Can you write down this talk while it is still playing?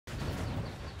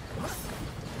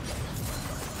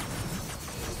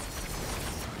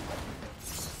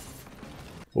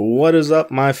What is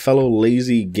up, my fellow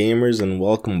lazy gamers, and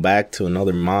welcome back to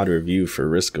another mod review for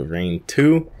Risk of Rain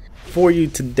 2. For you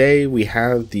today, we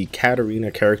have the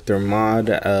Katarina character mod.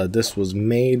 This was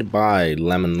made by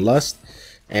Lemon Lust,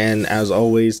 and as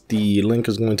always, the link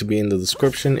is going to be in the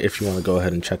description if you want to go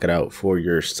ahead and check it out for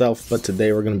yourself. But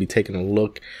today we're going to be taking a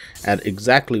look at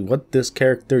exactly what this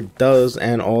character does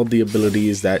and all the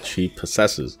abilities that she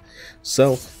possesses.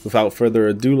 So, without further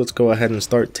ado, let's go ahead and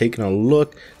start taking a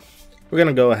look. We're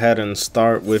going to go ahead and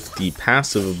start with the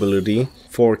passive ability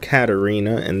for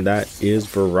Katarina, and that is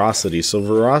Veracity. So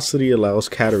Veracity allows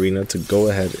Katarina to go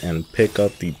ahead and pick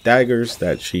up the daggers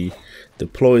that she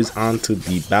deploys onto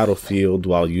the battlefield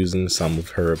while using some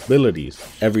of her abilities.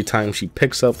 Every time she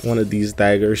picks up one of these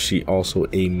daggers, she also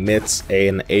emits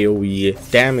an AoE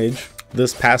damage.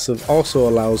 This passive also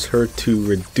allows her to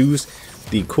reduce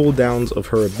the cooldowns of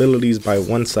her abilities by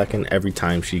 1 second every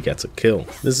time she gets a kill.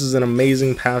 This is an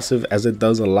amazing passive as it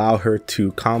does allow her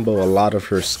to combo a lot of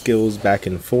her skills back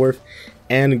and forth,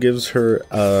 and gives her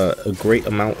a great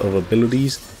amount of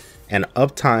abilities and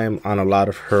uptime on a lot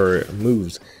of her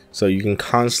moves. So you can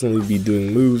constantly be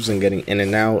doing moves and getting in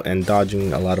and out and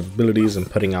dodging a lot of abilities and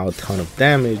putting out a ton of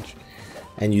damage.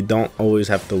 And you don't always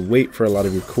have to wait for a lot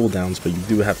of your cooldowns, but you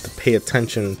do have to pay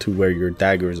attention to where your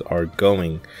daggers are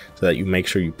going so that you make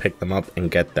sure you pick them up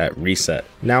and get that reset.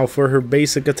 Now for her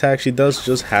basic attack, she does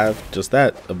just have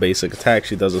a basic attack.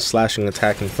 She does a slashing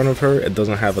attack in front of her. It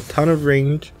doesn't have a ton of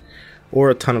range or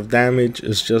a ton of damage.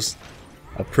 It's just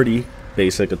a pretty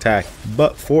basic attack.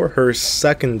 But for her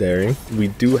secondary, we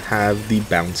do have the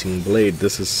bouncing blade.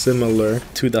 This is similar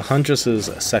to the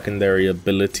Huntress's secondary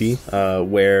ability,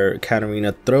 where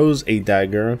Katarina throws a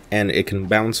dagger and it can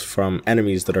bounce from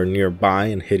enemies that are nearby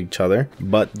and hit each other.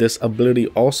 But this ability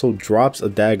also drops a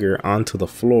dagger onto the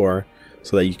floor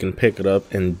so that you can pick it up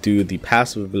and do the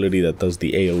passive ability that does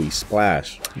the AoE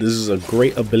splash. This is a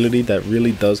great ability that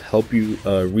really does help you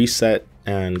reset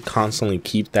and constantly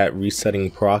keep that resetting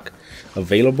proc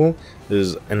available.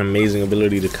 There's an amazing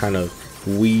ability to kind of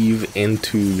weave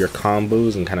into your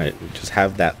combos and kind of just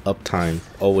have that uptime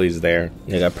always there.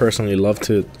 Like, I personally love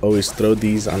to always throw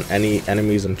these on any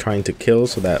enemies I'm trying to kill,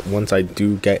 so that once I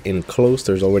do get in close,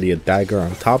 there's already a dagger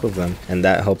on top of them, and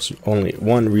that helps only,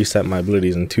 one, reset my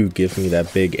abilities, and two, give me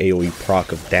that big AoE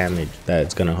proc of damage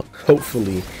that's gonna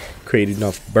hopefully create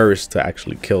enough burst to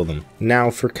actually kill them. Now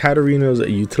for Katarina's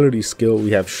utility skill,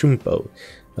 we have Shumpo.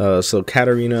 So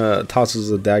Katarina tosses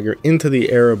a dagger into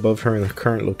the air above her in her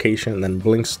current location and then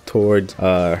blinks towards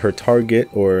her target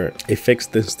or a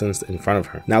fixed distance in front of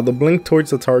her. Now the blink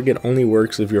towards the target only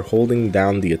works if you're holding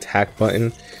down the attack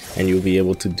button, and you'll be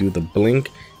able to do the blink.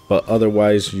 But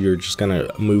otherwise, you're just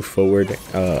gonna move forward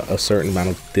a certain amount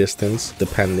of distance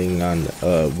depending on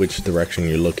which direction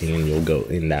you're looking, and you'll go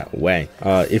in that way.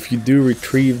 If you do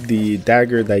retrieve the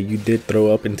dagger that you did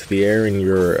throw up into the air in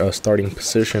your starting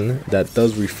position, that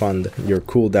does refund your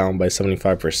cooldown by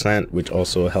 75%, which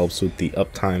also helps with the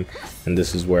uptime. And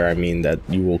this is where I mean that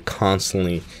you will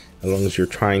constantly, as long as you're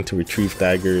trying to retrieve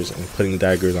daggers and putting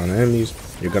daggers on enemies,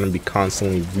 you're gonna be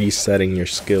constantly resetting your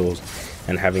skills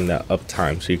and having that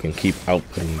uptime so you can keep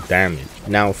outputting damage.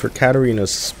 Now for Katarina's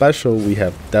special, we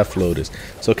have Death Lotus.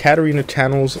 So Katarina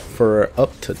channels for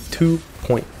up to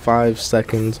 2.5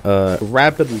 seconds,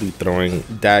 rapidly throwing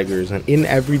daggers and in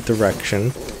every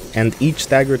direction, and each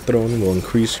dagger thrown will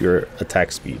increase your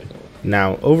attack speed.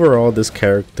 Now overall, this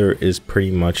character is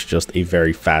pretty much just a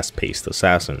very fast-paced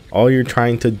assassin. All you're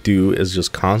trying to do is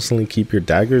just constantly keep your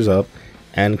daggers up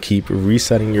and keep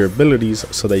resetting your abilities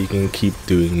so that you can keep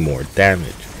doing more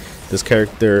damage. This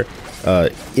character,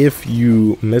 if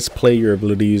you misplay your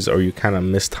abilities or you kind of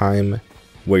mistime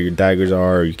where your daggers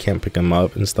are, or you can't pick them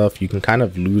up and stuff, you can kind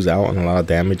of lose out on a lot of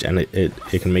damage, and it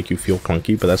can make you feel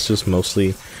clunky, but that's just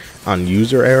mostly on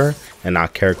user error and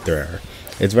not character error.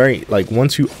 It's very, like,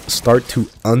 once you start to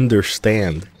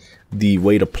understand the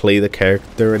way to play the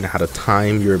character and how to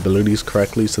time your abilities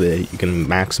correctly so that you can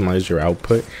maximize your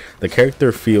output, the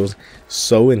character feels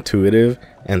so intuitive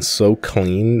and so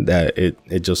clean that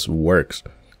it just works,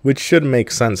 which should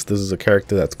make sense. This is a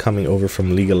character that's coming over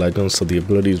from League of Legends, so the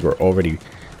abilities were already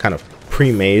kind of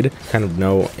pre-made, kind of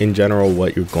know in general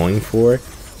what you're going for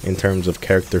in terms of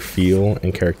character feel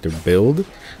and character build.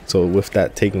 So with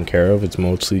that taken care of, it's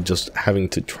mostly just having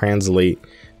to translate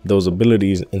those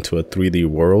abilities into a 3D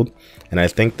world. And I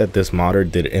think that this modder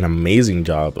did an amazing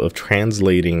job of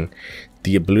translating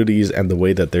the abilities and the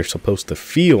way that they're supposed to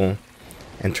feel,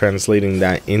 and translating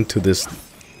that into this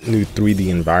new 3D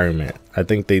environment. I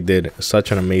think they did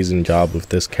such an amazing job with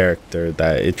this character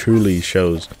that it truly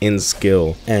shows in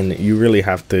skill, and you really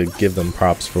have to give them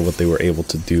props for what they were able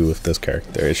to do with this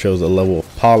character. It shows a level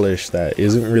of polish that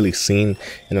isn't really seen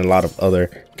in a lot of other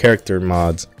character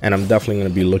mods, and I'm definitely going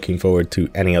to be looking forward to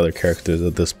any other characters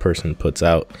that this person puts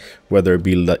out, whether it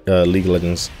be League of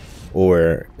Legends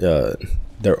or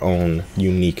their own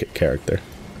unique character.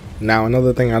 Now,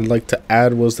 another thing I'd like to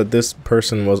add was that this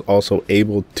person was also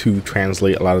able to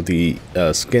translate a lot of the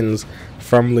skins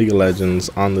from League of Legends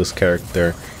on this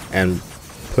character and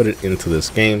put it into this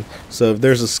game. So if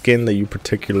there's a skin that you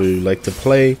particularly like to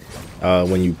play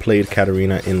when you played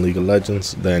Katarina in League of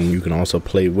Legends, then you can also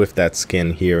play with that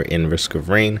skin here in Risk of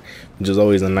Rain, which is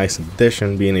always a nice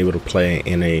addition, being able to play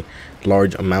in a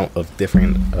large amount of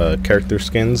different character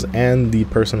skins. And the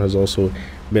person has also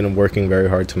been working very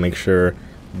hard to make sure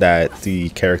that the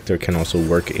character can also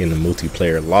work in the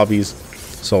multiplayer lobbies.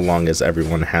 So long as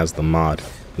everyone has the mod,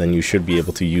 then you should be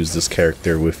able to use this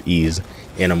character with ease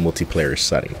in a multiplayer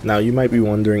setting. Now, you might be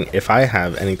wondering if I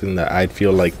have anything that I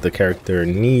feel like the character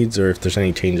needs, or if there's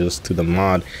any changes to the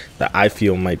mod that I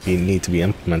feel might need to be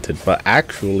implemented. But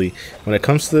actually, when it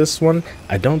comes to this one,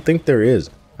 I don't think there is.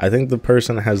 I think the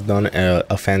person has done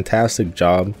a fantastic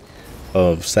job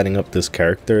of setting up this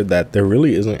character that there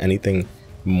really isn't anything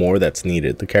more that's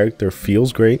needed. The character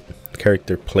feels great, the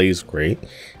character plays great.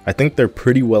 I think they're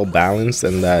pretty well balanced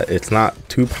in that it's not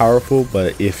too powerful,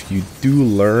 but if you do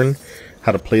learn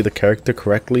how to play the character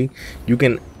correctly, you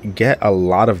can get a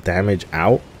lot of damage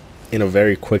out in a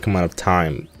very quick amount of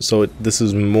time. So this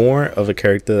is more of a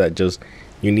character that just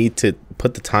you need to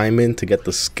put the time in to get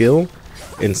the skill,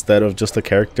 instead of just a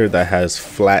character that has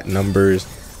flat numbers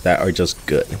that are just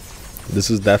good. This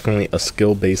is definitely a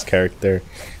skill-based character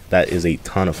that is a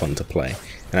ton of fun to play,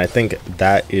 and I think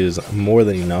that is more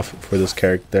than enough for this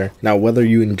character. Now, whether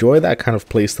you enjoy that kind of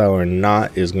playstyle or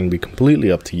not is going to be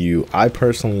completely up to you. I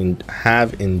personally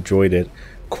have enjoyed it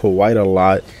quite a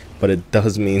lot, but it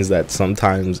does mean that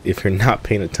sometimes if you're not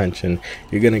paying attention,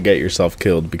 you're gonna get yourself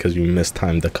killed because you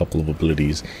mistimed a couple of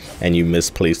abilities and you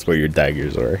misplaced where your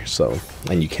daggers are,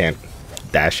 and you can't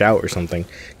dash out or something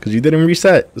because you didn't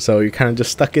reset, so you're kind of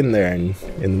just stuck in there and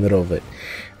in the middle of it.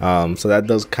 So that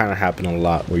does kind of happen a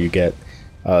lot, where you get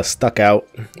stuck out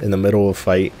in the middle of a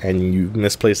fight and you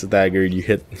misplace the dagger,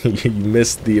 you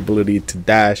miss the ability to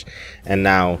dash, and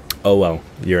now, oh well,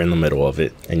 you're in the middle of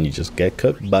it and you just get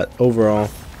cooked. But overall,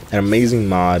 an amazing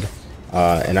mod,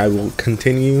 and I will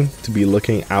continue to be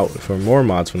looking out for more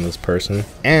mods from this person.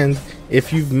 And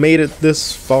if you've made it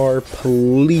this far,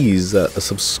 please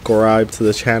subscribe to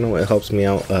the channel. It helps me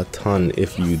out a ton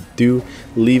if you do.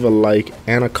 Leave a like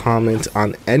and a comment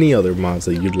on any other mods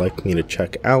that you'd like me to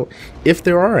check out, if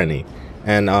there are any.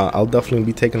 And I'll definitely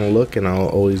be taking a look, and I'll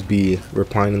always be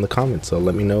replying in the comments. So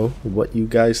let me know what you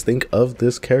guys think of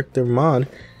this character mod,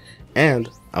 and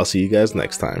I'll see you guys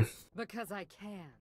next time. Because I can.